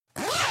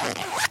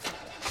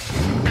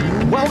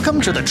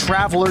Welcome to the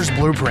Traveler's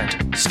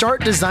Blueprint.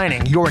 Start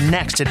designing your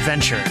next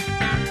adventure.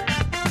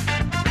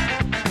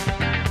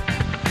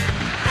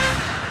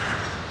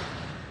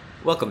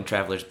 Welcome,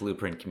 Traveler's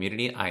Blueprint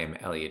community. I am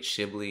Elliot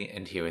Shibley,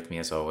 and here with me,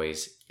 as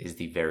always, is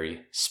the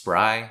very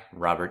spry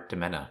Robert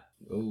DeMena.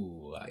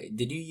 Oh,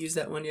 did you use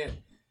that one yet?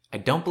 I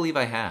don't believe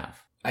I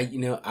have. I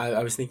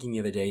was thinking the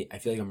other day. I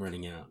feel like I'm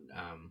running out.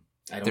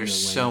 There's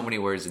so many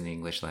words in the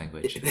English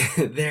language.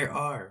 There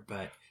are,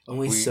 but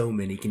only so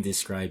many can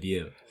describe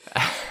you.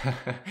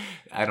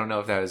 I don't know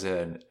if that was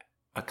a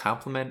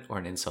compliment or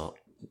an insult.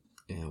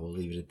 Yeah, we'll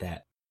leave it at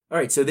that. All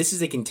right, so this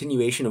is a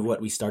continuation of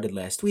what we started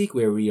last week,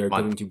 where we are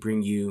going to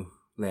bring you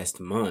last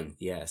month,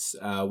 yes,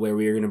 where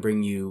we are going to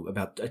bring you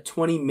about a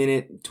 25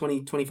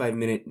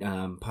 minute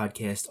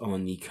podcast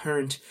on the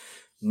current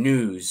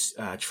news,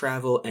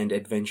 travel and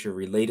adventure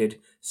related.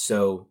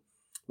 So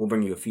we'll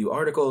bring you a few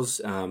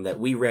articles that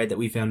we read that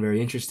we found very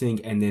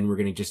interesting, and then we're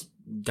going to just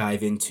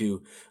dive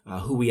into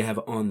who we have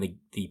on the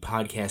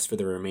podcast for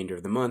the remainder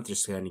of the month,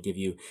 just to kind of give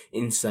you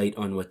insight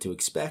on what to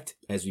expect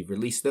as we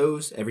release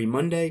those every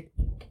Monday.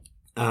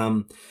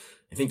 I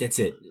think that's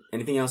it.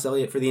 Anything else,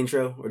 Elliot, for the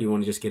intro, or do you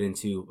want to just get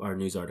into our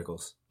news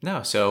articles?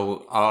 No.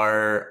 So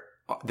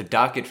the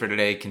docket for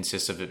today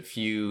consists of a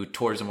few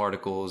tourism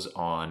articles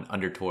on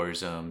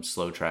under-tourism,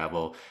 slow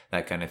travel,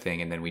 that kind of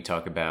thing. And then we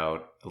talk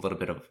about a little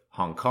bit of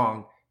Hong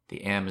Kong,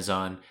 the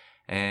Amazon,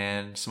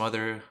 and some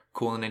other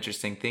cool and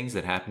interesting things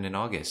that happened in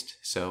August.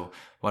 So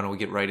why don't we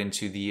get right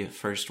into the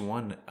first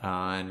one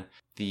on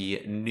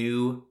the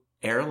new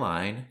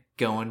airline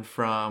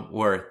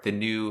the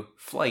new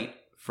flight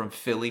from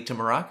Philly to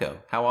Morocco.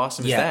 How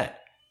awesome is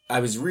that? I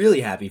was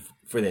really happy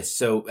for this.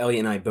 So Elliot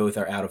and I both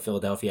are out of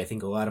Philadelphia. I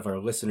think a lot of our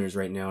listeners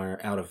right now are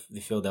out of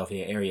the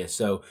Philadelphia area.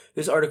 So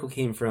this article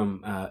came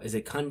from, is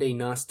it Condé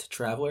Nast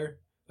Traveler?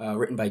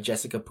 Written by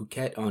Jessica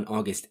Pouquet on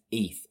August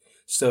 8th.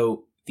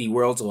 So the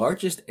world's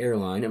largest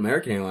airline,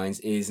 American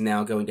Airlines, is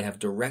now going to have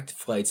direct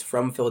flights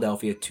from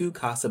Philadelphia to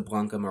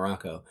Casablanca,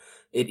 Morocco.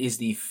 It is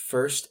the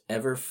first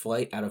ever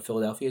flight out of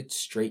Philadelphia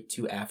straight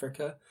to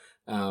Africa.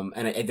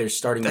 And they're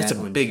starting That's that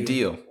a on big June.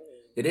 deal.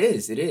 It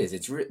is.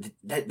 It's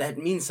that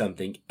means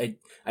something. I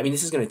mean,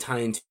 this is going to tie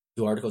into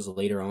articles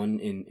later on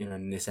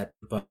in this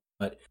episode,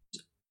 but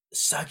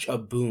such a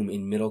boom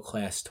in middle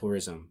class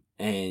tourism,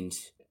 and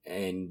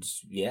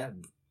yeah,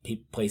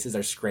 places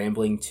are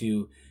scrambling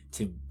to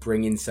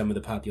bring in some of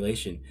the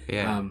population.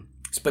 Yeah.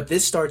 But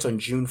this starts on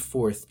June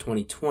 4th,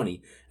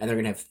 2020, and they're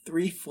going to have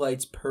 3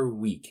 flights per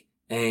week.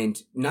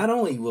 And not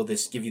only will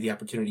this give you the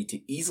opportunity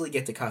to easily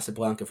get to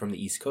Casablanca from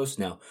the East Coast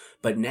now,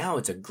 but now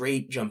it's a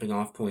great jumping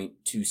off point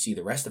to see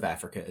the rest of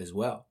Africa as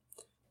well.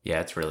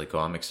 Yeah, it's really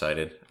cool. I'm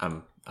excited.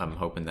 I'm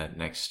hoping that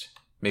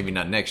maybe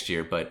not next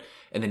year, but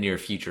in the near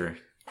future,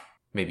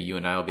 maybe you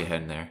and I will be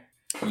heading there.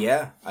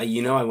 Yeah, I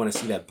want to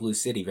see that blue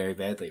city very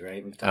badly,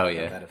 right? We've talked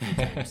about that a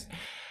few times.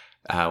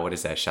 What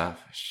is that?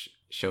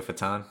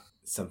 Chauffetan?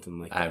 Something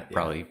like that. I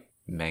probably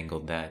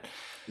mangled that.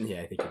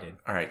 Yeah, I think you did.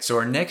 All right. So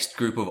our next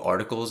group of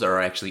articles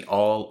are actually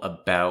all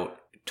about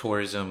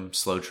tourism,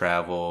 slow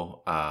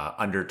travel,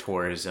 under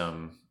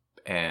tourism,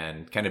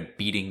 and kind of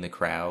beating the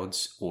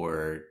crowds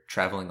or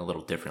traveling a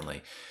little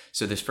differently.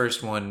 So this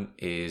first one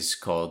is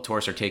called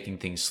Tourists Are Taking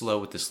Things Slow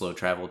with the Slow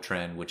Travel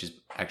Trend, which is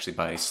actually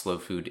by Slow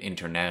Food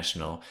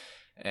International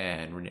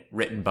and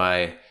written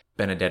by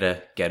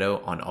Benedetta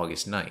Ghetto on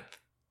August 9th.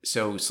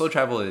 So slow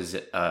travel is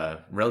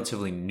a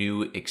relatively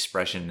new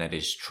expression that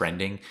is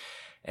trending.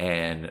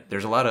 And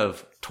there's a lot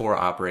of tour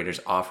operators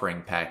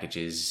offering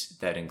packages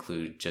that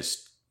include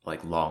just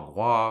like long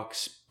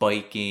walks,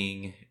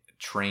 biking,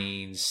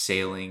 trains,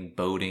 sailing,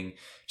 boating,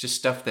 just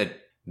stuff that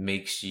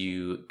makes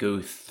you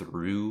go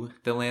through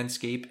the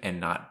landscape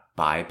and not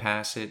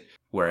bypass it.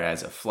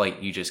 Whereas a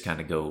flight, you just kind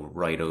of go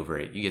right over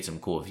it. You get some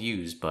cool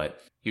views,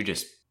 but you're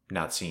just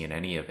not seeing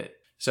any of it.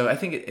 So I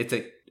think it's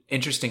an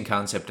interesting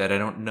concept that I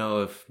don't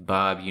know if,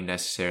 Bob, you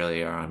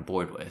necessarily are on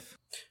board with.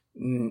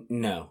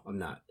 No, I'm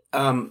not.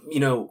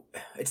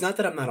 It's not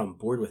that I'm not on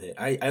board with it.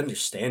 I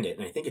understand it,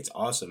 and I think it's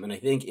awesome. And I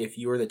think if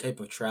you're the type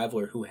of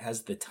traveler who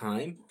has the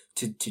time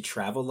to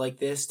travel like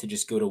this, to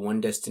just go to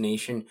one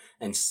destination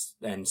and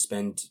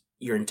spend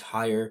your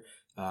entire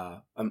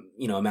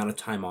amount of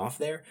time off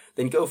there,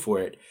 then go for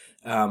it.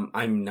 I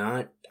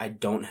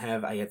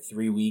had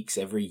 3 weeks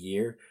every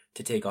year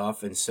to take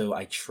off, and so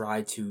I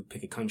try to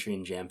pick a country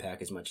and jam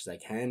pack as much as I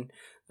can.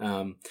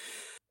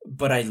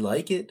 But I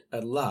like it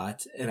a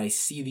lot, and I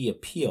see the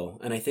appeal.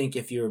 And I think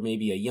if you're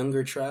maybe a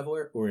younger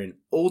traveler or an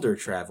older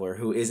traveler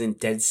who isn't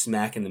dead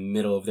smack in the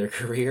middle of their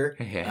career,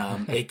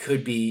 it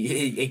could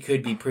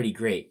be pretty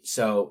great.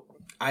 So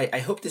I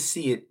hope to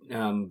see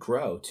it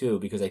grow too,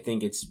 because I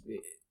think it's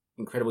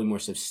incredibly more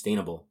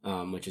sustainable,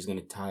 which is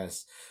going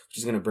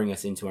to bring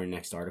us into our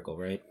next article,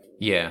 right?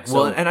 Yeah. So,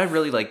 well, and I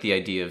really like the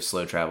idea of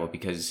slow travel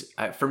because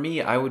for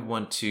me, I would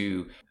want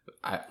to.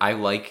 I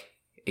like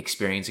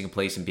experiencing a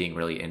place and being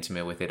really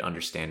intimate with it,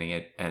 understanding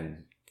it,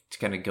 and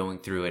kind of going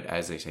through it,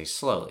 as they say,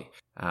 slowly.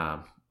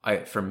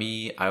 For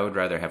me, I would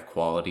rather have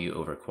quality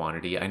over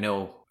quantity. I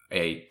know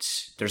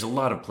there's a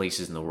lot of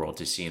places in the world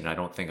to see, and I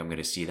don't think I'm going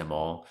to see them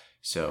all.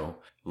 So,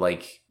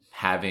 like,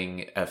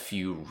 having a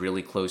few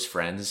really close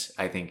friends,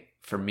 I think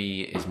for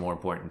me is more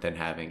important than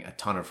having a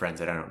ton of friends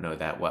that I don't know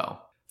that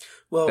well.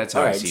 Well, That's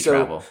how all I right, see so,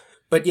 travel.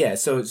 But yeah,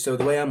 so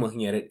the way I'm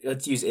looking at it,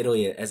 let's use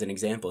Italy as an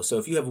example. So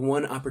if you have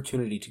one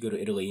opportunity to go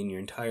to Italy in your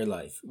entire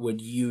life,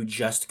 would you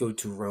just go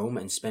to Rome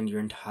and spend your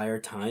entire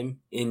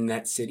time in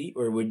that city,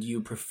 or would you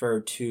prefer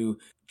to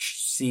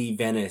see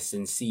Venice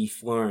and see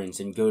Florence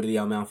and go to the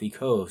Amalfi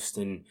Coast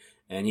and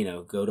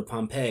go to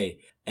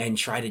Pompeii and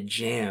try to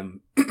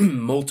jam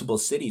multiple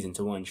cities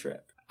into one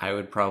trip? I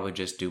would probably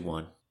just do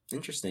one.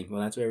 Interesting.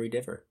 Well, that's where we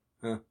differ.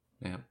 Huh.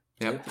 Yeah.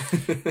 Yep.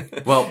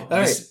 Yep. Well, All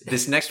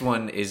this next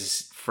one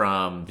is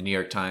from the New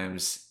York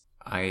Times.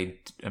 I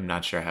am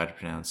not sure how to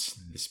pronounce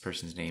this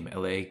person's name.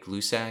 L.A.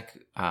 Glusak.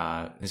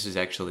 This is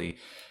actually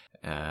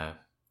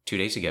 2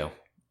 days ago,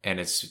 and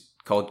it's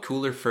called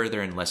 "Cooler, Further,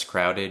 and Less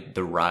Crowded: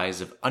 The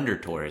Rise of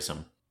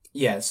Under-Tourism."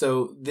 Yeah.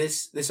 So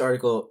this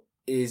article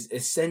is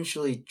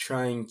essentially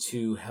trying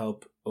to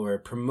help or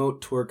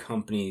promote tour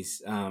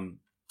companies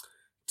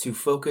to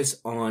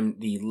focus on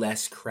the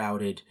less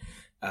crowded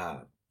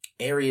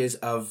areas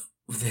of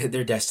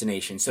their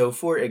destination. So,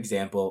 for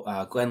example,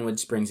 Glenwood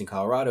Springs in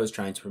Colorado is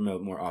trying to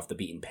promote more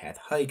off-the-beaten-path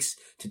hikes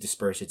to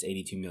disperse its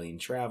 82 million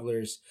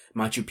travelers.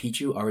 Machu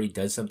Picchu already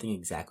does something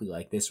exactly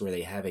like this, where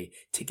they have a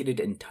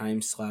ticketed and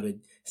time-slotted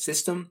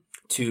system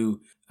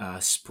to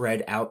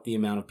spread out the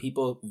amount of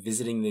people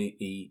visiting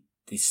the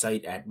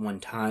site at one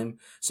time.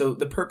 So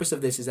the purpose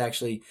of this is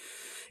actually,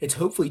 it's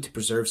hopefully to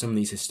preserve some of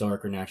these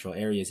historic or natural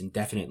areas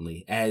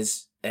indefinitely.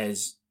 As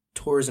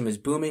tourism is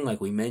booming, like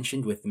we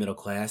mentioned, with the middle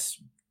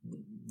class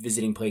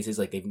visiting places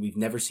like we've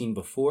never seen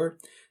before,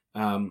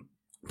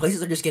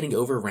 places are just getting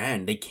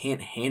overran. They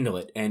can't handle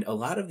it. And a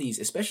lot of these,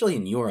 especially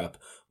in Europe,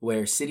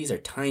 where cities are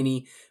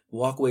tiny,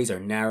 walkways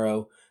are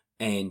narrow,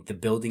 and the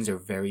buildings are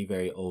very,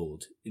 very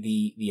old,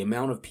 the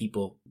amount of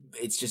people,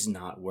 it's just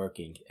not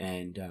working.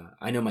 And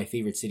I know my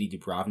favorite city,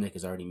 Dubrovnik,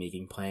 is already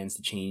making plans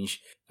to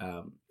change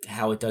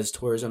how it does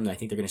tourism. And I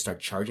think they're going to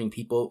start charging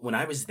people. When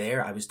I was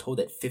there, I was told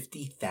that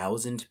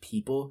 50,000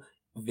 people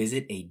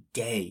visit a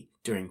day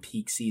during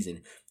peak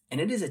season. And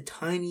it is a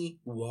tiny,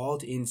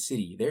 walled-in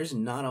city. There's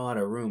not a lot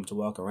of room to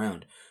walk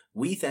around.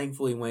 We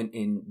thankfully went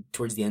in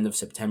towards the end of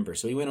September,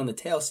 so we went on the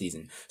tail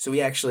season. So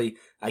we actually,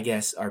 I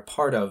guess, are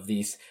part of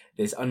this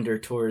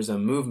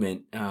under-tourism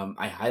movement.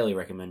 I highly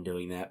recommend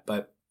doing that.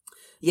 But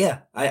yeah,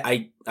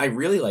 I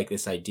really like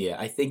this idea.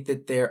 I think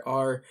that there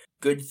are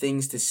good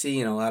things to see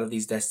in a lot of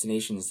these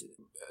destinations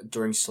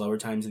during slower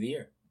times of the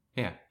year.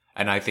 Yeah,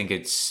 and I think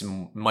it's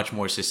much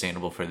more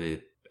sustainable for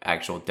the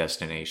actual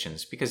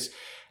destinations because,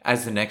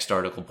 as the next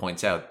article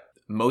points out,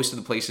 most of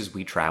the places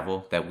we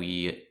travel, that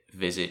we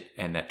visit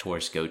and that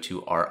tourists go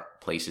to, are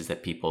places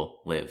that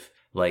people live,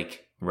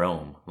 like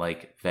Rome,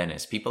 like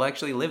Venice. People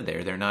actually live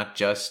there. They're not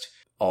just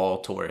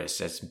all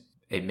tourists, as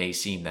it may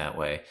seem that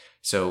way.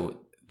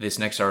 So this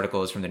next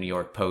article is from the New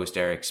York Post,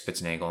 Eric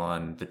Spitznagel,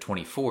 on the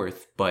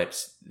 24th,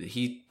 but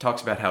he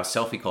talks about how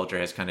selfie culture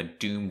has kind of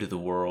doomed the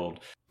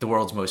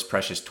world's most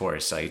precious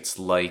tourist sites,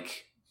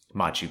 like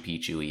Machu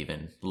Picchu,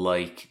 even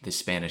like the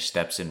Spanish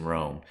Steps in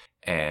Rome.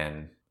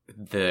 And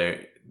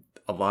a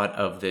lot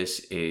of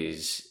this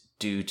is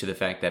due to the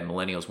fact that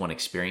millennials want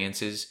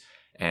experiences.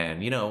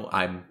 And,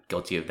 I'm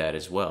guilty of that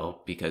as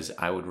well, because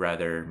I would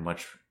rather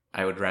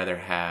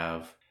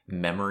have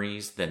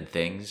memories than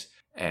things.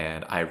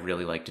 And I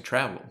really like to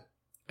travel.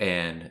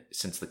 And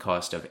since the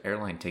cost of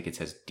airline tickets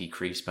has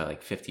decreased by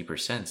like 50%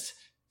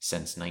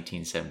 since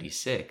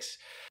 1976,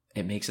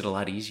 it makes it a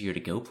lot easier to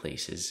go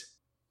places.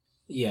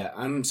 Yeah,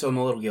 I'm a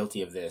little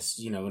guilty of this.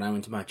 When I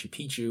went to Machu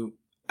Picchu,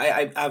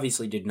 I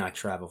obviously did not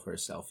travel for a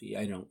selfie.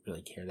 I don't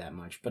really care that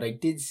much. But I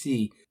did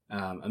see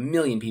a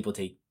million people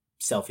take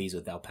selfies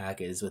with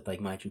alpacas with like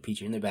Machu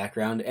Picchu in the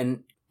background.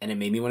 And it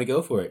made me want to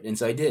go for it. And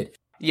so I did.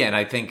 Yeah, and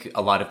I think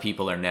a lot of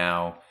people are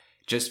now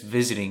just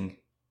visiting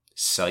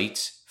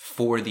sites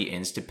for the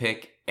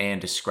Instapic and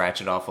to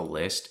scratch it off a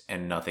list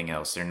and nothing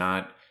else. They're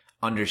not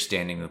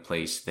understanding the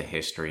place, the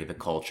history, the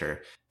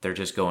culture. They're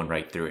just going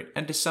right through it.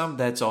 And to some,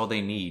 that's all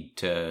they need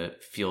to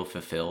feel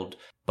fulfilled.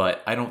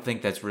 But I don't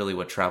think that's really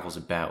what travel's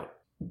about.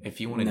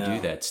 If you want to do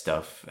that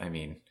stuff, I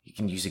mean, you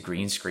can use a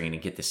green screen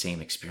and get the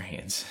same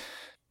experience.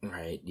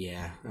 Right,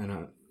 yeah. I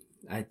don't.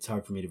 It's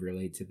hard for me to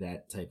relate to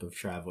that type of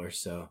traveler,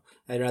 so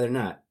I'd rather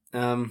not.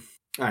 All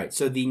right,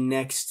 so the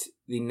next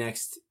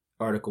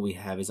article we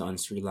have is on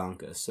Sri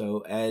Lanka.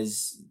 So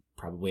as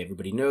probably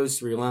everybody knows,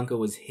 Sri Lanka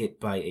was hit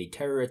by a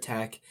terror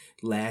attack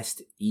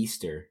last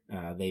Easter.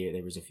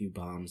 There was a few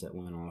bombs that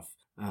went off.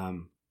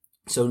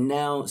 So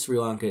now Sri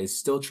Lanka is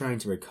still trying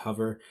to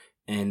recover,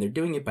 and they're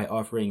doing it by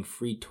offering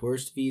free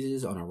tourist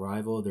visas on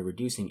arrival. They're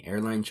reducing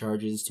airline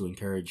charges to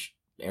encourage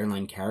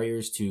airline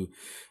carriers to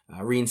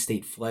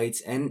reinstate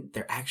flights, and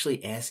they're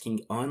actually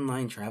asking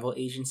online travel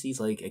agencies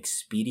like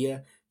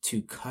Expedia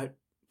to cut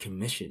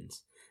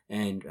commissions.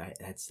 And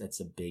that's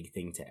a big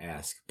thing to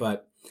ask,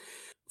 but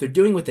they're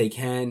doing what they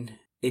can.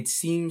 It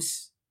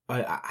seems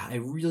I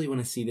really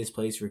want to see this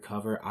place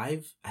recover.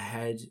 I've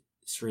had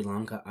Sri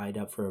Lanka eyed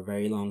up for a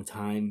very long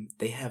time.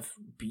 They have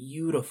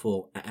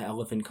beautiful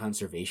elephant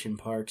conservation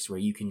parks where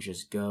you can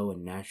just go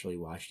and naturally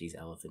watch these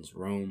elephants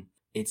roam.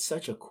 It's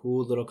such a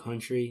cool little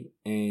country,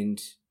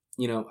 and,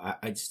 you know,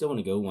 I still want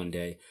to go one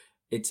day.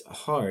 It's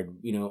hard,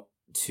 you know,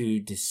 to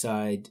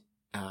decide,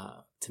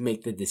 to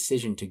make the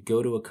decision to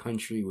go to a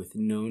country with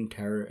known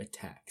terror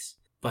attacks.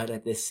 But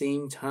at the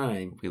same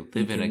time, we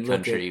live in a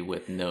country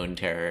with known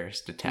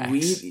terrorist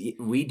attacks.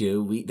 We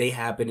do. They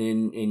happen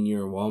in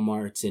your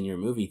Walmarts and your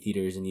movie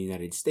theaters in the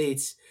United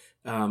States.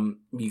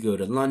 You go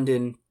to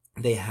London,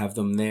 they have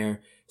them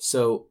there.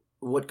 So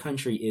what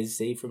country is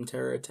safe from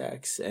terror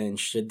attacks, and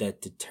should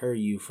that deter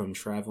you from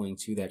traveling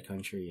to that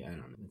country? I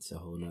don't know. It's a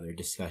whole nother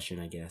discussion,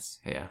 I guess.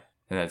 Yeah,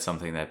 and that's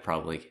something that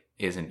probably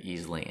isn't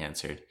easily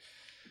answered.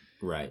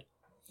 Right.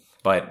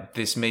 But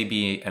this may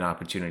be an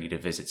opportunity to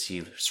visit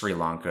Sri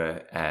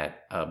Lanka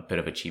at a bit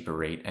of a cheaper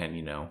rate. And,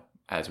 you know,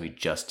 as we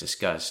just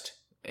discussed,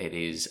 it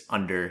is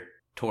under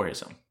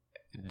tourism.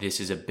 This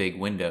is a big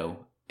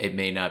window. It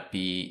may not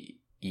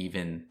be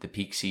even the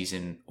peak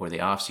season or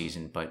the off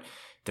season, but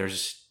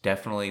there's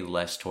definitely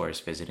less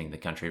tourists visiting the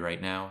country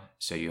right now.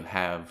 So you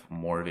have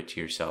more of it to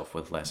yourself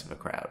with less of a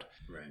crowd.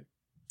 Right.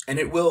 And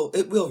it will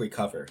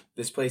recover.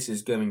 This place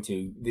is going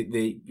to,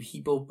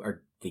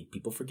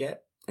 people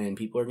forget. And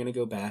people are going to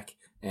go back,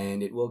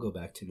 and it will go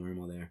back to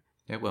normal there.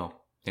 It will,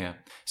 yeah.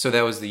 So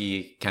that was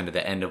the kind of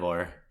the end of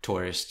our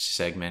tourist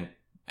segment.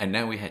 And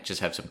now we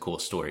just have some cool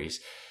stories.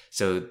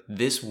 So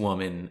this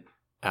woman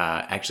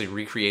actually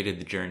recreated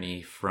the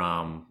journey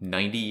from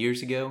 90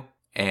 years ago.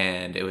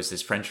 And it was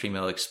this French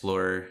female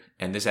explorer.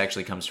 And this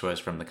actually comes to us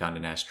from the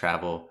Condé Nast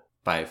Travel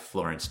by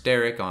Florence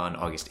Derrick on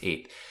August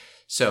 8th.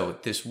 So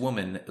this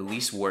woman,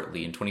 Elise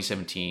Wortley, in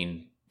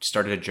 2017...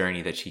 started a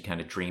journey that she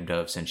kind of dreamed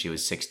of since she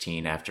was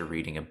 16 after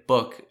reading a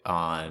book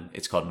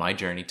it's called My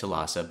Journey to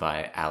Lhasa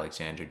by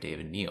Alexander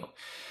David Neal.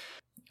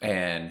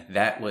 And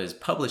that was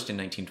published in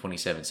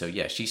 1927. So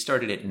yeah, she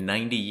started it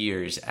 90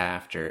 years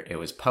after it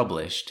was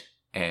published.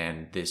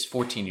 And this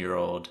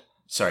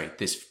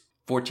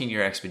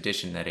 14-year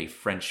expedition that a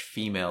French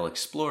female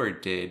explorer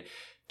did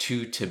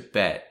to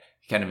Tibet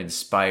kind of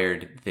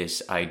inspired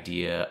this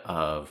idea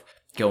of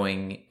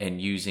going and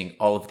using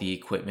all of the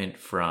equipment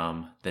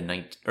from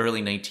the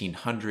early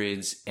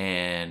 1900s,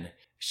 and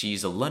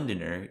she's a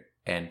Londoner,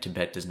 and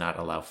Tibet does not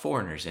allow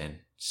foreigners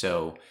in.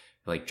 So,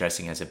 like,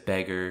 dressing as a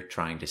beggar,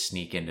 trying to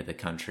sneak into the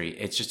country.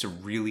 It's just a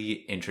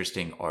really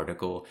interesting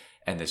article,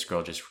 and this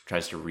girl just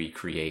tries to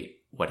recreate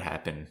what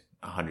happened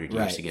 100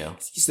 years ago.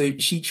 So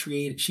she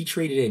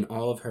traded in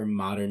all of her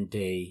modern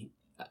day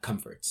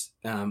comforts,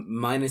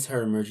 minus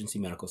her emergency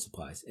medical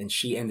supplies, and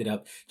she ended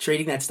up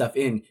trading that stuff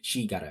in.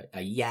 She got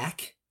a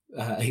yak,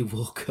 a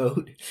wool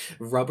coat,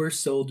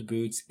 rubber-soled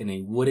boots, and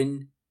a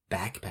wooden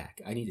backpack.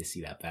 I need to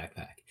see that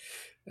backpack.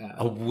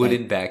 A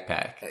wooden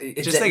backpack.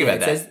 Just think about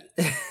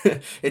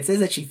that. It says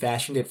that she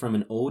fashioned it from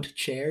an old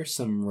chair,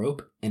 some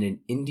rope, and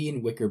an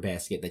Indian wicker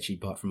basket that she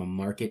bought from a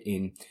market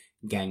in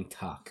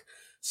Gangtok.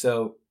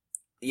 So,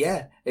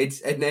 yeah, all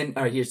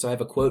right, here, so I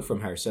have a quote from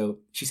her.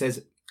 So she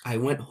says, "I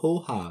went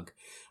whole hog.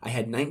 I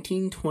had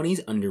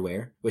 1920s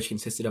underwear, which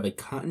consisted of a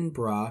cotton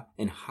bra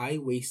and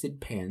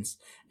high-waisted pants,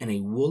 and a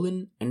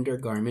woolen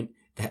undergarment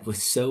that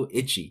was so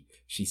itchy,"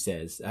 she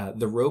says.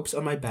 "The ropes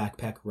on my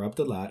backpack rubbed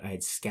a lot. I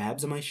had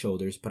scabs on my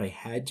shoulders, but I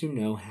had to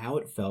know how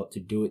it felt to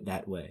do it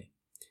that way.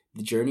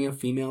 The journey of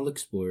female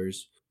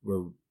explorers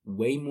were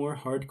way more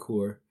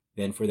hardcore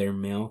than for their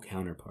male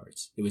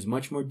counterparts. It was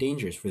much more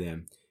dangerous for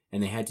them,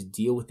 and they had to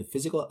deal with the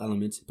physical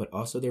elements, but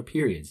also their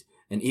periods,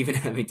 and even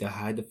having to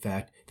hide the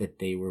fact that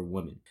they were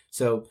women."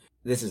 So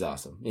this is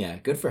awesome. Yeah,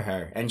 good for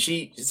her. And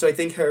so I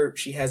think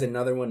she has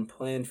another one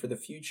planned for the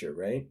future,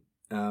 right?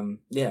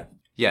 Yeah.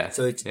 Yeah.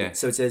 So it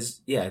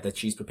says, that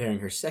she's preparing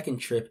her second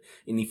trip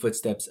in the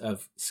footsteps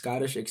of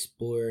Scottish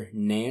explorer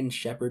Nan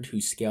Shepherd, who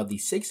scaled the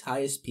 6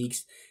 highest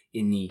peaks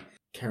in the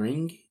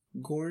Cairngorm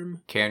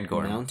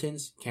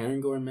Mountains,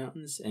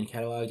 and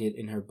cataloged it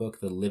in her book,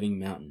 The Living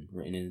Mountain,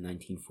 written in the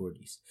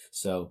 1940s.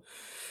 So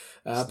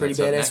pretty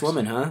badass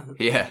woman, huh?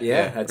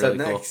 Yeah. That's really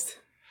up next.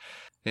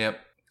 Cool. Yep.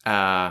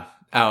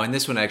 And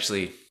this one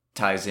actually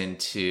ties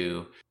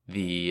into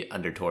the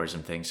under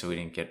tourism thing, so we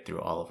didn't get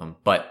through all of them.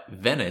 But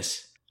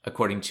Venice,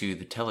 according to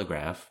The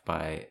Telegraph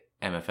by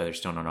Emma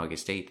Featherstone on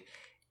August 8th,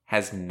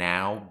 has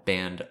now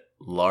banned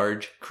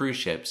large cruise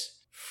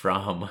ships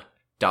from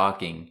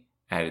docking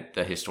at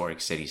the historic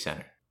city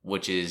center,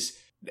 which is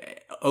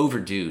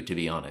overdue, to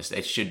be honest.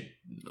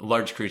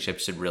 Large cruise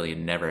ships should really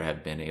never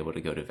have been able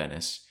to go to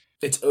Venice.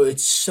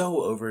 It's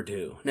so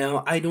overdue.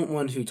 Now, I don't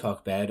want to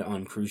talk bad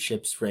on cruise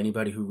ships for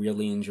anybody who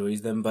really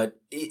enjoys them,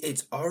 but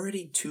it's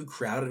already too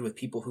crowded with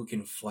people who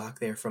can flock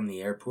there from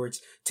the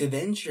airports to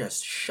then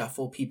just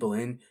shuffle people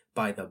in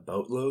by the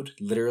boatload,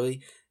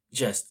 literally,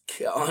 just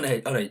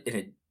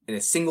in a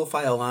single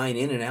file line,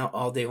 in and out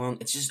all day long.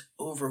 It's just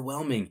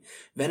overwhelming.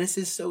 Venice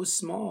is so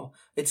small.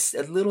 It's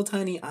a little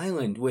tiny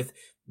island with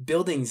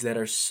buildings that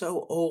are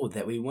so old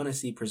that we want to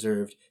see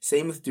preserved.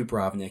 Same with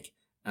Dubrovnik.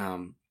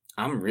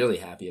 I'm really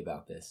happy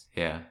about this.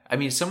 Yeah. I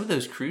mean, some of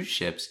those cruise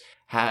ships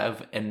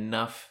have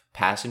enough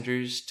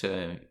passengers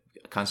to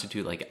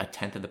constitute like a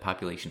tenth of the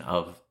population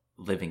of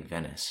living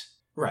Venice.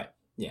 Right.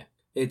 Yeah.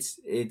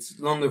 It's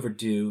long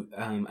overdue,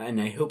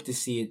 and I hope to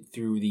see it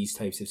through these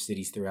types of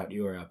cities throughout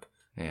Europe.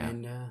 Yeah.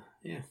 And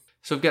yeah.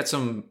 So we've got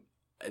some.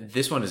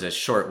 This one is a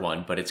short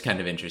one, but it's kind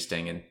of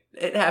interesting, and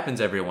it happens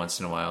every once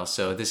in a while.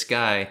 So this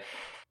guy,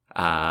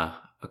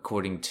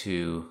 according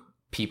to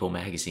People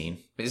Magazine,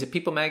 is it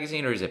People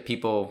Magazine or is it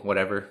People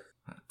whatever?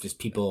 Just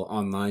people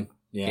online.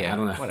 Yeah, I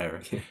don't know.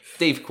 Whatever.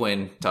 Dave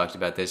Quinn talked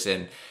about this,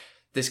 and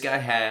this guy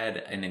had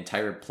an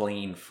entire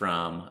plane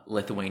from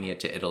Lithuania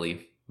to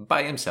Italy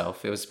by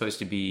himself. It was supposed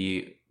to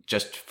be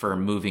just for a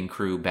moving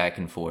crew back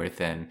and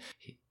forth, and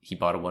he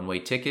bought a one-way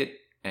ticket,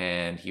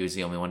 and he was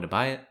the only one to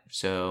buy it,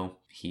 so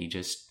he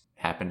just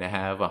happened to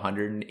have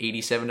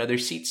 187 other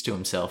seats to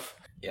himself.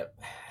 Yep.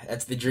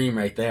 That's the dream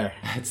right there.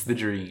 That's the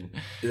dream.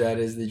 That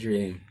is the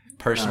dream.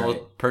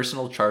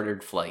 Personal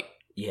chartered flight.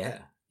 Yeah.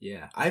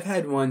 I've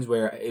had ones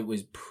where it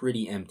was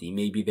pretty empty.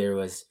 Maybe there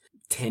was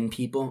 10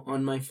 people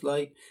on my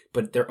flight,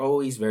 but they're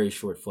always very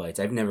short flights.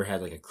 I've never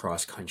had like a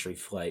cross-country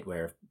flight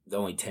where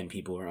only 10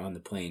 people were on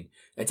the plane.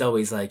 It's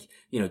always like,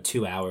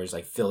 2 hours,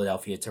 like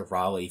Philadelphia to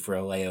Raleigh for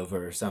a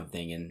layover or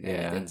something, and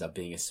it ends up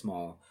being a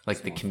small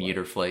the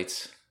commuter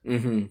flights.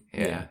 Mm-hmm.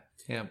 Yeah.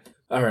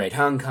 All right,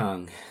 Hong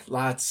Kong.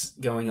 Lots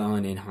going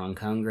on in Hong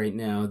Kong right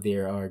now.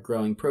 There are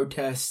growing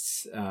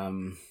protests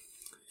in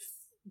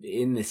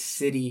the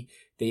city.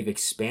 They've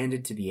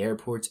expanded to the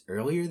airports.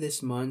 Earlier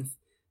this month,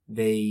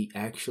 they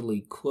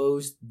actually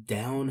closed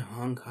down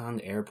Hong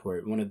Kong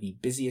Airport, one of the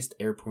busiest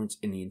airports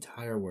in the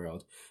entire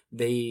world.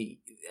 They,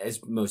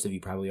 as most of you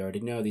probably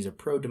already know, these are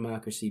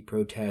pro-democracy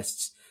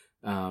protests.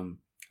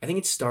 I think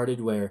it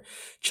started where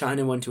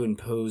China wanted to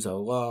impose a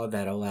law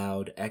that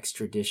allowed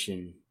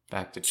extradition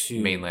back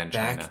to mainland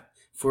China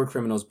for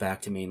criminals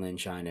back to mainland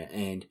China.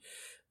 And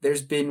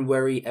there's been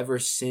worry ever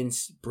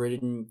since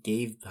Britain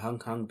gave Hong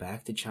Kong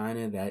back to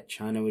China that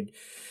China would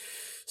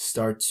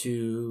start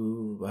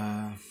to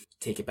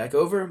take it back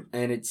over,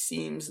 and it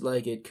seems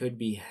like it could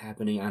be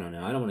happening. I don't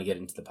know. I don't want to get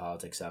into the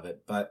politics of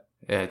it, but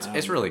yeah,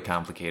 it's really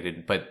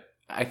complicated. But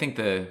I think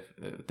the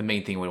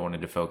main thing we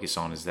wanted to focus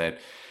on is that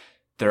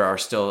there are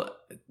still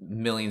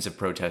millions of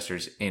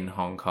protesters in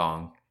Hong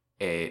Kong.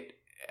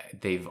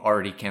 They've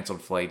already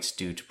canceled flights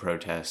due to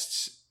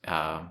protests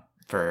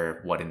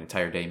for an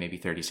entire day, maybe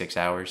 36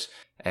 hours.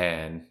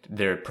 And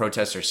their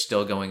protests are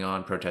still going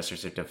on.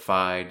 Protesters have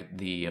defied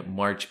the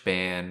march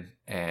ban.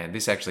 And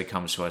this actually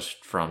comes to us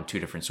from two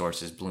different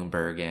sources,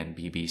 Bloomberg and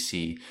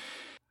BBC.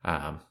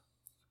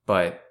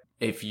 But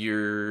if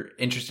you're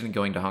interested in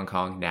going to Hong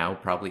Kong now,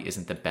 probably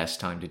isn't the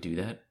best time to do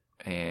that.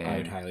 And I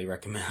would highly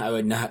recommend. I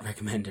would not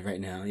recommend it right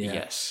now. Yeah.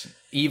 Yes.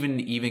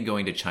 Even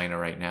going to China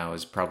right now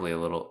is probably a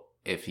little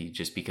iffy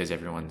just because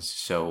everyone's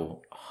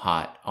so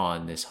hot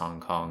on this Hong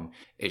Kong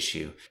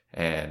issue,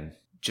 and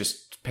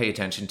just pay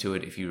attention to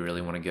it if you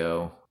really want to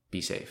go.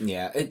 Be safe.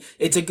 Yeah,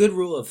 it's a good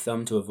rule of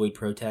thumb to avoid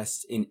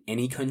protests in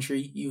any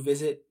country you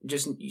visit.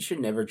 You should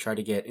never try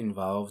to get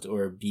involved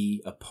or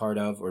be a part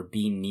of or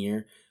be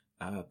near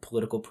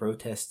political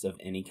protests of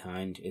any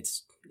kind.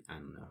 I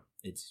don't know.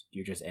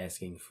 You're just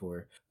asking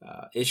for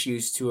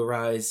issues to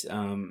arise,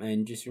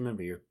 and just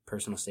remember your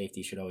personal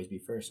safety should always be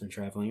first when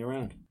traveling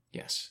around.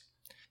 Yes.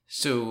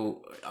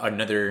 So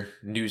another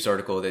news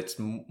article that's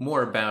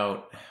more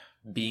about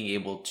being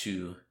able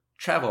to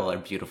travel our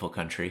beautiful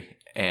country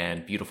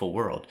and beautiful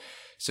world.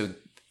 So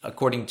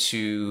according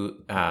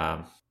to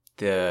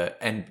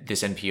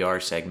this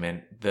NPR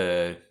segment,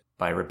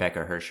 by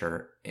Rebecca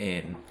Hersher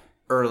in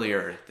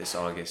earlier this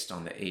August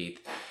on the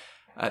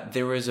 8th,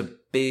 there was a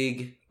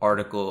big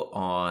article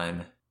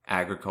on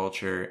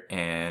agriculture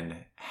and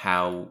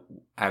how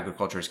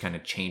agriculture is kind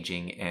of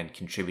changing and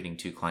contributing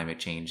to climate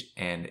change.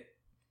 And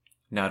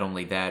not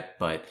only that,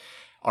 but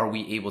are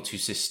we able to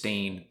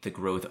sustain the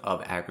growth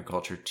of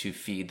agriculture to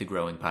feed the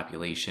growing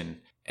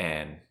population?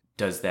 And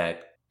does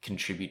that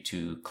contribute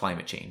to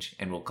climate change?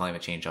 And will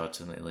climate change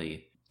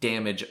ultimately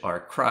damage our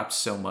crops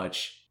so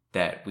much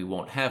that we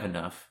won't have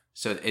enough?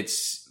 So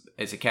it's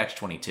a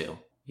catch-22.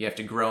 You have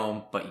to grow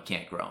them, but you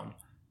can't grow them.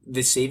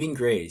 The saving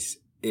grace,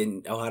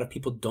 and a lot of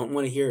people don't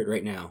want to hear it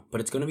right now, but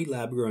it's going to be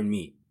lab-grown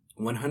meat.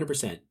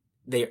 100%.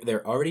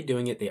 They're already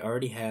doing it.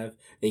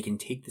 They can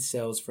take the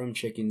cells from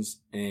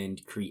chickens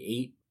and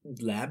create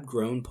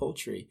lab-grown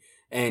poultry.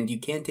 And you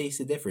can't taste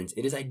the difference.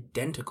 It is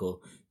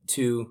identical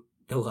to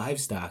the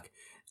livestock.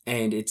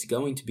 And it's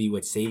going to be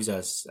what saves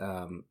us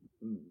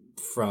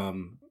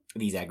from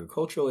these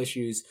agricultural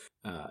issues.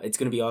 It's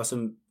going to be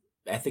awesome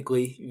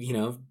ethically,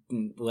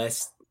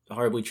 less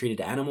horribly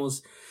treated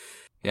animals.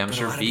 Yeah, I'm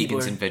sure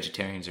vegans and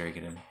vegetarians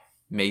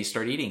may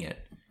start eating it.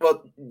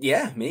 Well,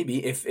 yeah,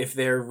 maybe. If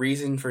their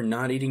reason for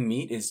not eating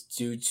meat is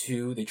due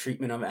to the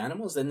treatment of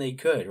animals, then they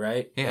could,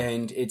 right? Yeah.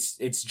 And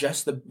it's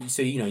just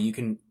so you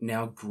can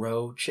now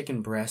grow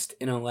chicken breast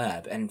in a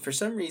lab. And for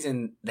some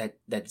reason that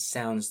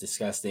sounds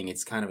disgusting.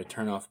 It's kind of a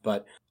turnoff,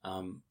 but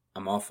I'm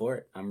all for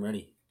it. I'm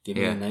ready. Give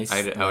me a nice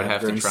I would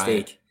have to try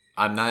steak.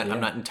 I'm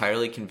not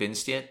entirely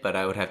convinced yet, but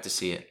I would have to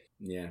see it.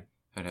 Yeah.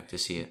 I'd have to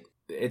see it.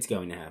 It's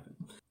going to happen.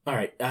 All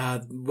right.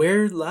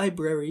 Where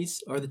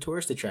Libraries Are the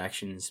Tourist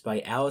Attractions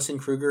by Allison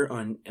Kruger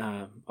on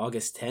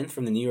August 10th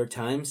from the New York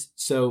Times.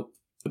 So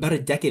about a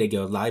decade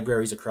ago,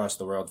 libraries across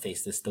the world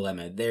faced this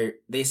dilemma. They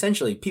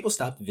essentially, people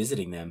stopped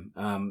visiting them.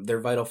 Their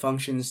vital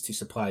functions to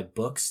supply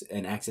books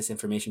and access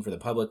information for the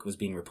public was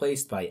being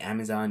replaced by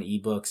Amazon,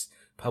 ebooks,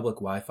 public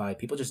Wi-Fi.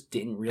 People just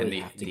didn't really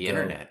have to the go.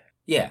 internet.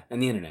 Yeah,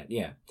 and the internet,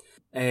 yeah.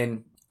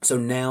 And so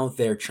now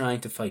they're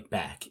trying to fight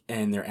back,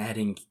 and they're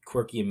adding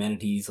quirky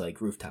amenities like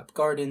rooftop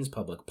gardens,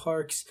 public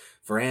parks,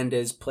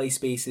 verandas, play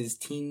spaces,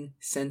 teen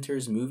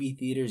centers, movie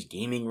theaters,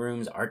 gaming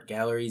rooms, art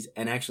galleries,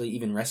 and actually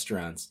even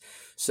restaurants.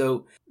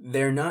 So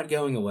they're not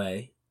going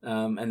away,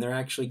 and they're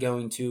actually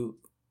going to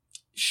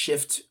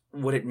shift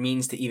what it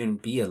means to even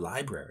be a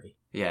library.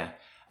 Yeah,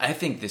 I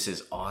think this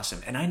is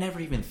awesome. And I never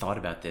even thought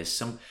about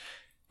this.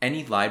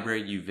 Any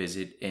library you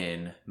visit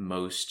in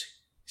most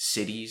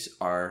cities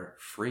are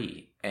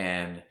free.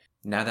 And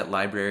now that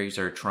libraries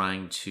are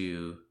trying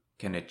to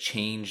kind of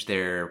change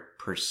their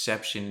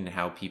perception and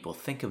how people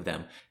think of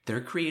them,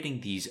 they're creating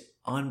these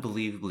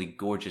unbelievably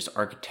gorgeous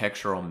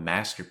architectural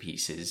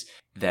masterpieces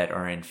that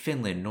are in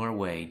Finland,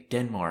 Norway,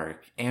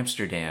 Denmark,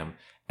 Amsterdam,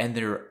 and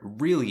they're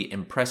really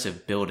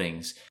impressive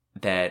buildings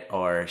that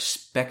are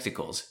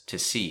spectacles to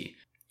see.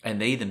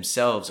 And they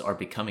themselves are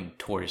becoming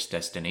tourist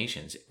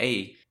destinations.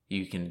 A,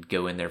 you can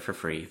go in there for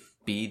free.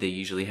 B, they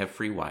usually have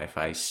free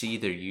Wi-Fi. C,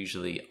 they're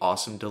usually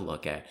awesome to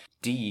look at.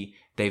 D,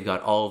 they've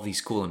got all of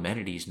these cool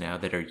amenities now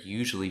that are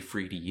usually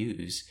free to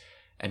use.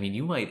 I mean,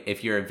 you might,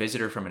 if you're a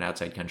visitor from an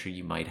outside country,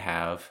 you might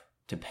have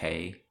to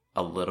pay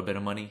a little bit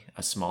of money,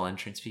 a small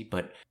entrance fee,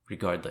 but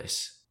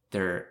regardless,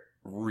 they're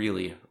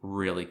really,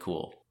 really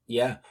cool.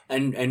 Yeah,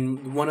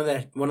 and one of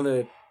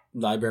the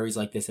libraries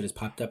like this that has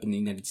popped up in the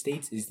United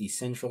States is the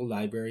Central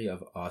Library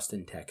of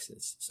Austin,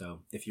 Texas.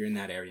 So if you're in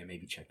that area,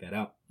 maybe check that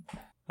out.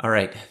 All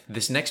right,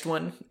 this next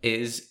one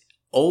is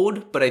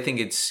old, but I think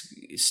it's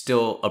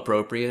still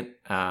appropriate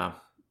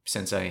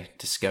since I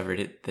discovered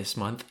it this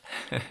month.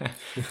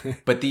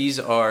 But these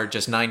are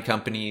just 9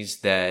 companies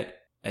that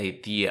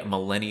the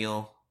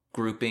millennial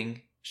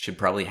grouping should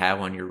probably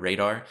have on your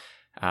radar.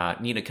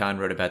 Nina Khan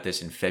wrote about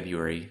this in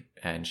February,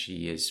 and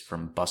she is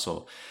from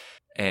Bustle.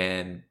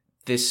 And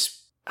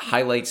this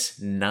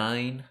highlights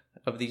 9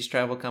 of these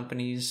travel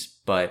companies,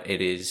 but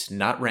it is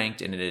not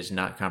ranked and it is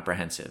not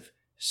comprehensive.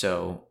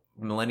 So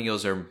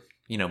millennials are,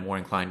 more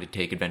inclined to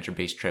take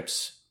adventure-based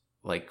trips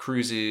like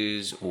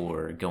cruises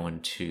or going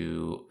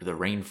to the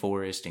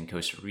rainforest in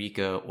Costa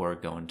Rica or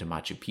going to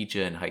Machu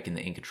Picchu and hiking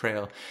the Inca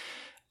Trail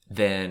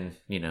than,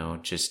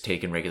 just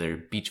taking regular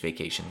beach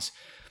vacations.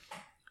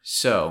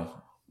 So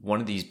one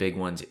of these big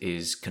ones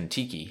is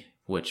Kontiki,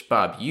 which,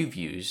 Bob, you've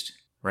used,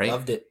 right?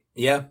 Loved it.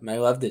 Yeah, I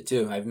loved it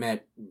too. I've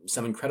met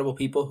some incredible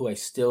people who I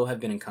still have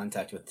been in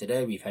contact with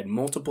today. We've had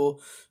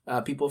multiple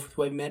people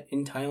who I've met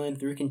in Thailand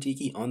through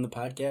Kontiki on the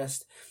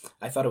podcast.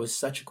 I thought it was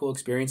such a cool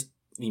experience.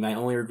 My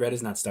only regret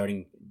is not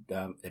starting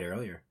it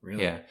earlier,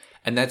 really. Yeah,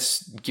 and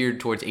that's geared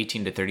towards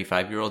 18 to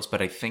 35-year-olds,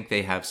 but I think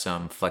they have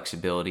some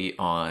flexibility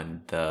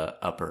on the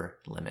upper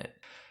limit.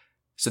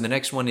 So the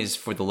next one is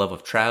For the Love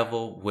of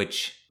Travel,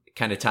 which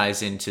kind of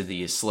ties into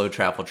the slow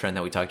travel trend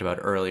that we talked about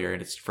earlier,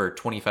 and it's for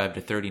 25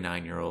 to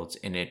 39-year-olds,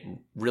 and it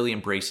really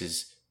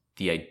embraces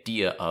the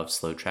idea of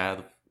slow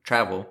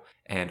travel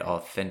and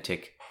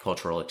authentic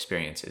cultural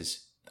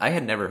experiences. I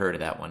had never heard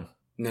of that one.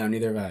 No,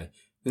 neither have I.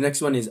 The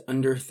next one is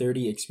Under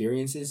 30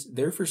 Experiences.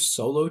 They're for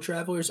solo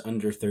travelers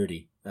under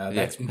 30.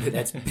 That's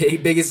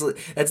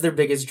their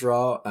biggest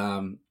draw.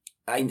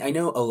 I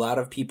know a lot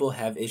of people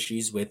have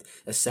issues with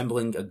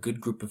assembling a good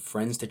group of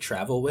friends to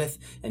travel with,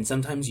 and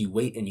sometimes you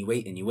wait and you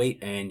wait and you wait,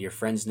 and your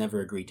friends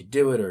never agree to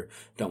do it or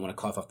don't want to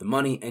cough up the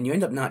money, and you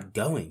end up not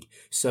going.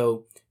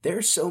 So there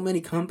are so many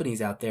companies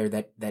out there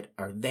that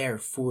are there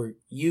for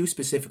you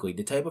specifically,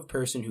 the type of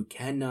person who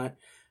cannot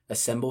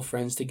assemble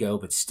friends to go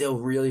but still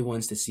really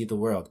wants to see the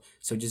world.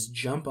 So just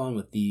jump on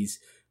with these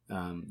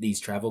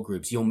travel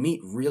groups. You'll meet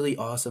really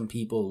awesome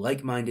people,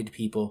 like-minded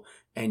people,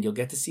 and you'll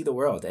get to see the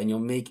world, and you'll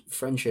make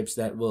friendships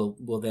that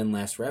will then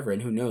last forever.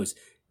 And who knows,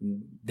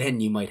 then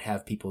you might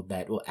have people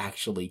that will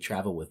actually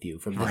travel with you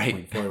from that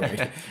point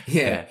forward.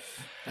 Yeah.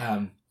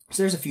 So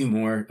there's a few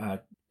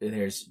more.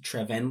 There's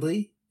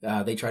Travendly.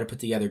 They try to put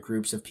together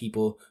groups of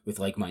people with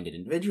like-minded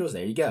individuals.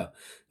 There you go.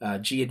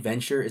 G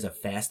Adventure is a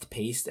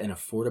fast-paced and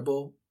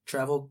affordable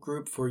travel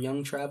group for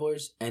young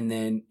travelers. And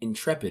then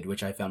Intrepid,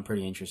 which I found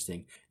pretty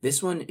interesting.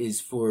 This one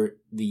is for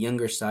the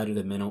younger side of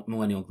the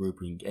millennial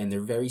grouping, and they're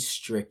very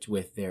strict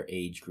with their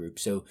age group.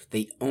 So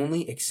they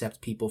only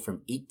accept people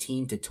from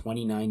 18 to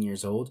 29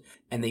 years old,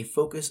 and they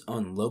focus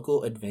on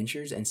local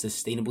adventures and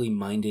sustainably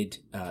minded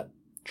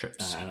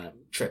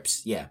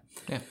trips. Yeah.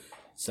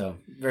 So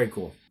very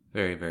cool.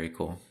 Very, very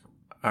cool.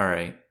 All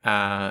right.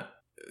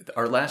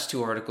 Our last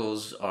 2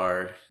 articles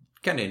are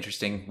kind of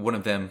interesting. One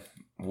of them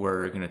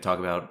we're going to talk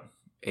about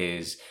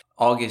is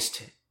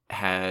August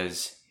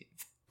has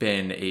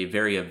been a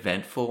very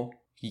eventful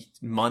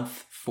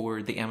month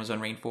for the Amazon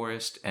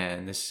rainforest,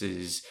 and this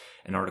is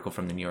an article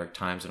from the New York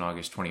Times on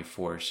August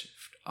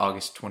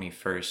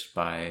 21st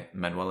by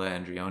Manuela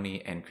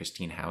Andrioni and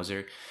Christine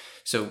Hauser.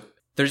 So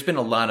there's been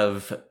a lot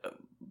of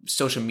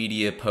social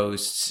media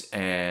posts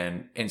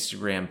and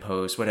Instagram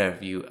posts, what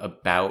have you,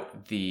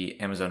 about the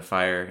Amazon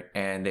fire,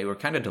 and they were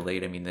kind of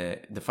delayed. I mean,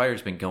 the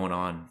fire's been going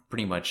on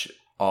pretty much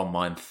all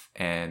month,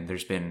 and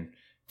there's been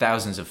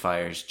thousands of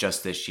fires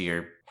just this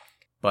year.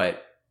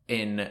 But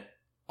in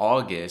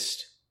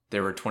August,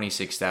 there were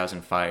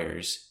 26,000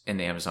 fires in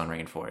the Amazon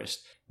rainforest.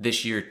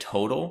 This year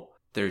total,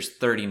 there's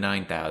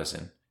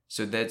 39,000.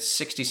 So that's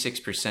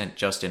 66%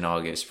 just in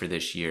August for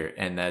this year,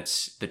 and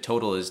the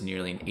total is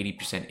nearly an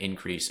 80%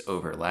 increase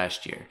over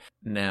last year.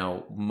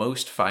 Now,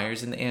 most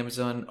fires in the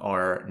Amazon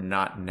are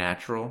not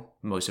natural.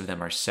 Most of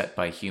them are set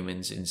by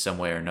humans in some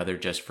way or another,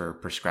 just for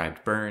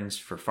prescribed burns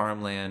for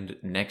farmland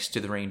next to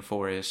the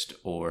rainforest,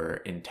 or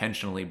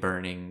intentionally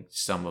burning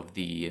some of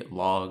the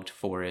logged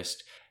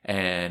forest.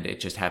 And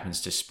it just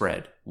happens to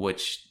spread,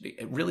 which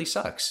it really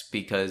sucks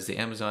because the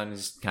Amazon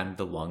is kind of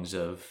the lungs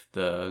of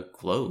the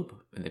globe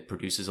and it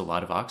produces a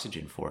lot of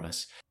oxygen for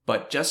us.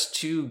 But just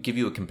to give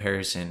you a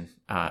comparison,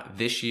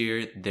 this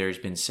year there's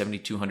been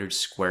 7,200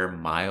 square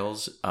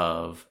miles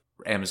of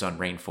Amazon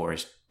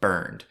rainforest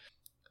burned.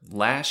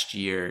 Last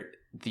year,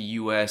 the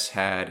U.S.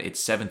 had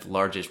its 7th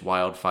largest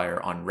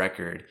wildfire on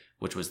record,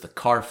 which was the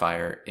Carr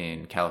Fire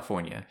in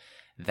California.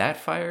 That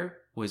fire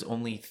was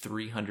only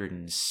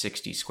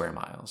 360 square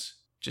miles.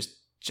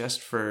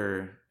 Just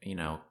for,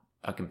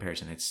 a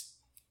comparison, it's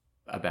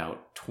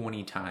about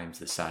 20 times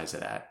the size of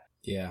that.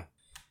 Yeah,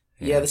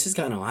 this has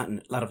gotten a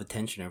lot of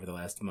attention over the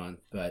last month,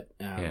 but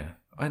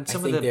and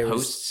some of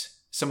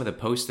the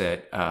posts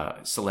that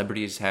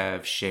celebrities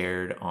have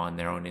shared on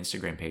their own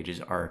Instagram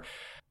pages are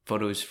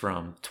photos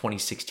from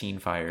 2016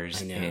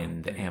 fires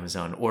in the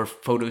Amazon, or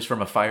photos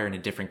from a fire in a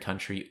different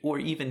country, or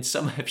even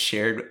some have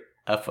shared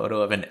a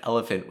photo of an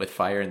elephant with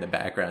fire in the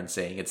background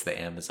saying it's the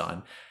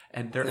Amazon.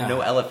 And there are no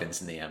elephants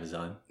in the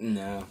Amazon.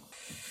 No.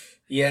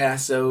 Yeah,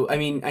 so, I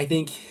mean, I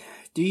think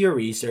do your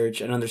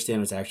research and understand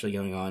what's actually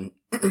going on.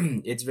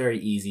 It's very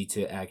easy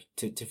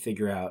to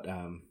figure out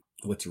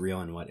what's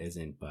real and what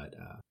isn't. But,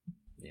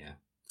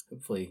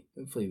 hopefully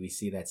we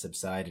see that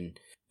subside and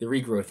the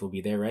regrowth will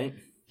be there, right?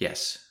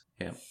 Yes.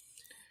 Yeah.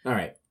 All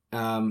right.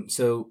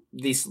 So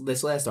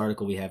this last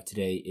article we have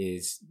today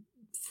is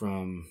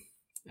from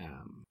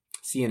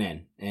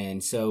CNN.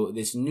 And so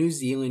this New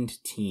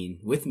Zealand teen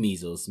with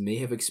measles may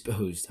have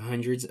exposed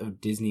hundreds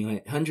of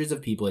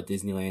people at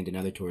Disneyland and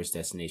other tourist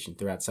destinations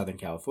throughout Southern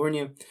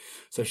California.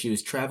 So she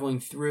was traveling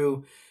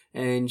through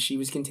and she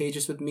was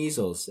contagious with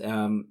measles.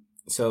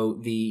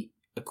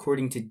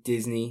 According to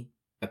Disney,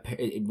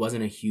 it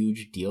wasn't a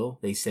huge deal.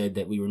 They said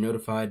that we were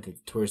notified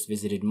that tourists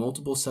visited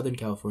multiple Southern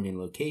Californian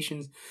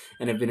locations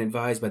and have been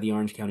advised by the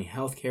Orange County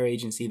Healthcare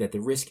Agency that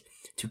the risk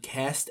to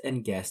cast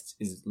and guests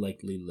is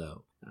likely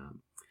low.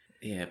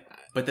 Yeah,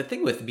 but the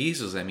thing with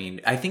measles, I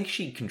mean, I think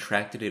she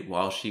contracted it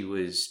while she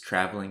was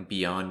traveling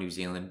beyond New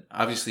Zealand.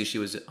 Obviously, she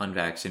was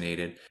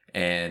unvaccinated,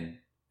 and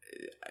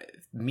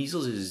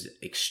measles is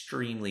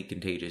extremely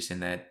contagious in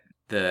that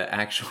the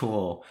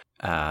actual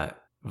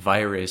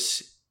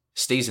virus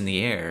stays in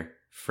the air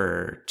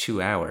for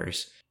 2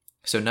 hours.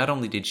 So not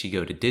only did she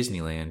go to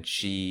Disneyland,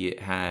 she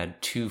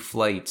had 2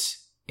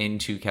 flights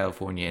into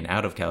California and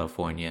out of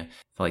California,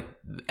 like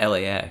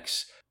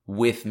LAX,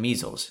 with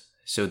measles.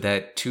 So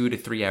that 2 to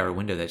 3 hour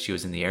window that she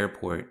was in the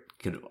airport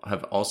could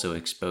have also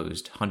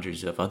exposed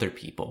hundreds of other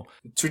people.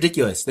 It's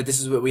ridiculous that this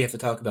is what we have to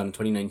talk about in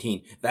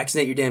 2019.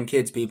 Vaccinate your damn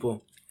kids,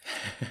 people.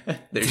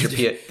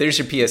 There's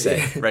your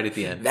PSA right at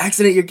the end.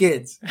 Vaccinate your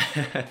kids.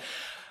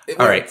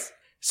 All right.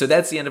 So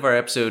that's the end of our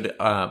episode.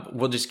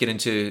 We'll just get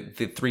into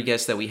the 3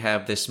 guests that we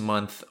have this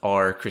month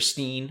are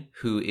Christine,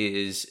 who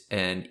is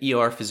an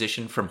ER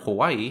physician from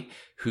Hawaii,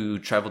 who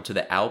traveled to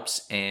the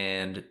Alps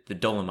and the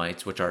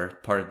Dolomites, which are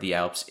part of the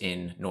Alps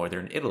in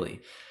northern Italy.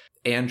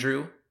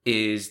 Andrew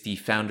is the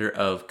founder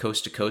of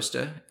Costa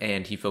Costa,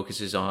 and he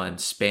focuses on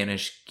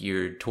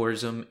Spanish-geared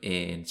tourism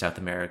in South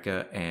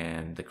America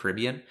and the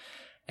Caribbean.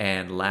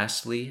 And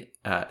lastly,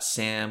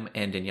 Sam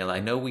and Daniela. I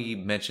know we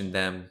mentioned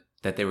them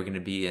that they were going to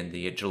be in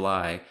the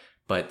July,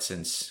 but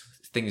since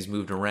things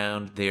moved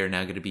around, they are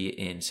now going to be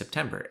in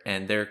September,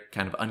 and they're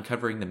kind of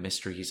uncovering the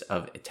mysteries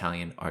of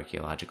Italian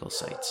archaeological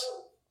sites.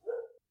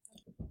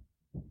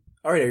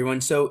 All right, everyone.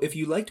 So if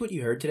you liked what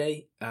you heard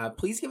today,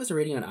 please give us a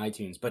rating on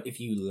iTunes. But if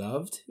you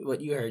loved what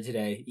you heard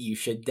today, you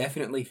should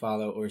definitely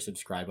follow or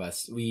subscribe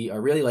us. We are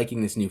really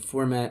liking this new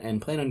format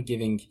and plan on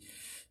giving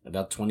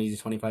about 20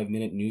 to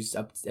 25-minute news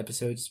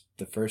episodes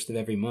the first of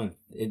every month.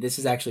 This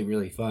is actually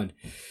really fun.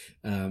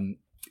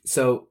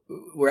 So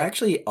we're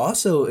actually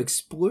also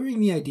exploring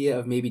the idea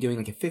of maybe doing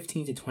like a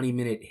 15 to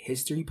 20-minute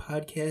history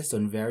podcast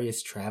on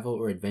various travel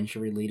or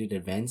adventure-related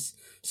events.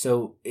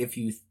 So if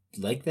you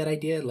like that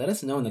idea, let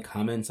us know in the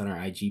comments on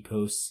our IG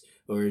posts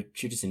or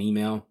shoot us an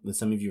email with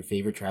some of your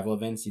favorite travel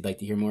events you'd like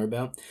to hear more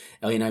about.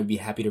 Ellie and I would be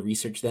happy to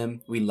research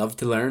them. We love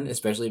to learn,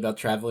 especially about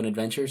travel and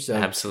adventure. So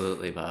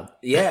Absolutely, Bob.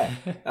 yeah.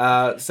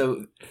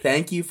 So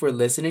thank you for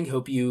listening.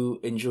 Hope you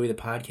enjoy the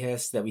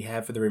podcast that we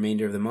have for the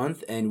remainder of the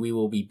month. And we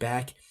will be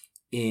back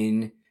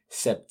in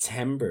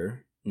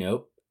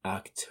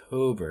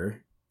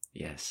October.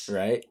 Yes.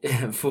 Right?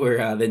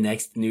 For the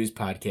next news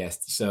podcast.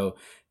 So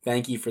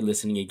thank you for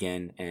listening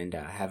again, and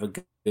have a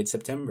good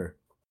September.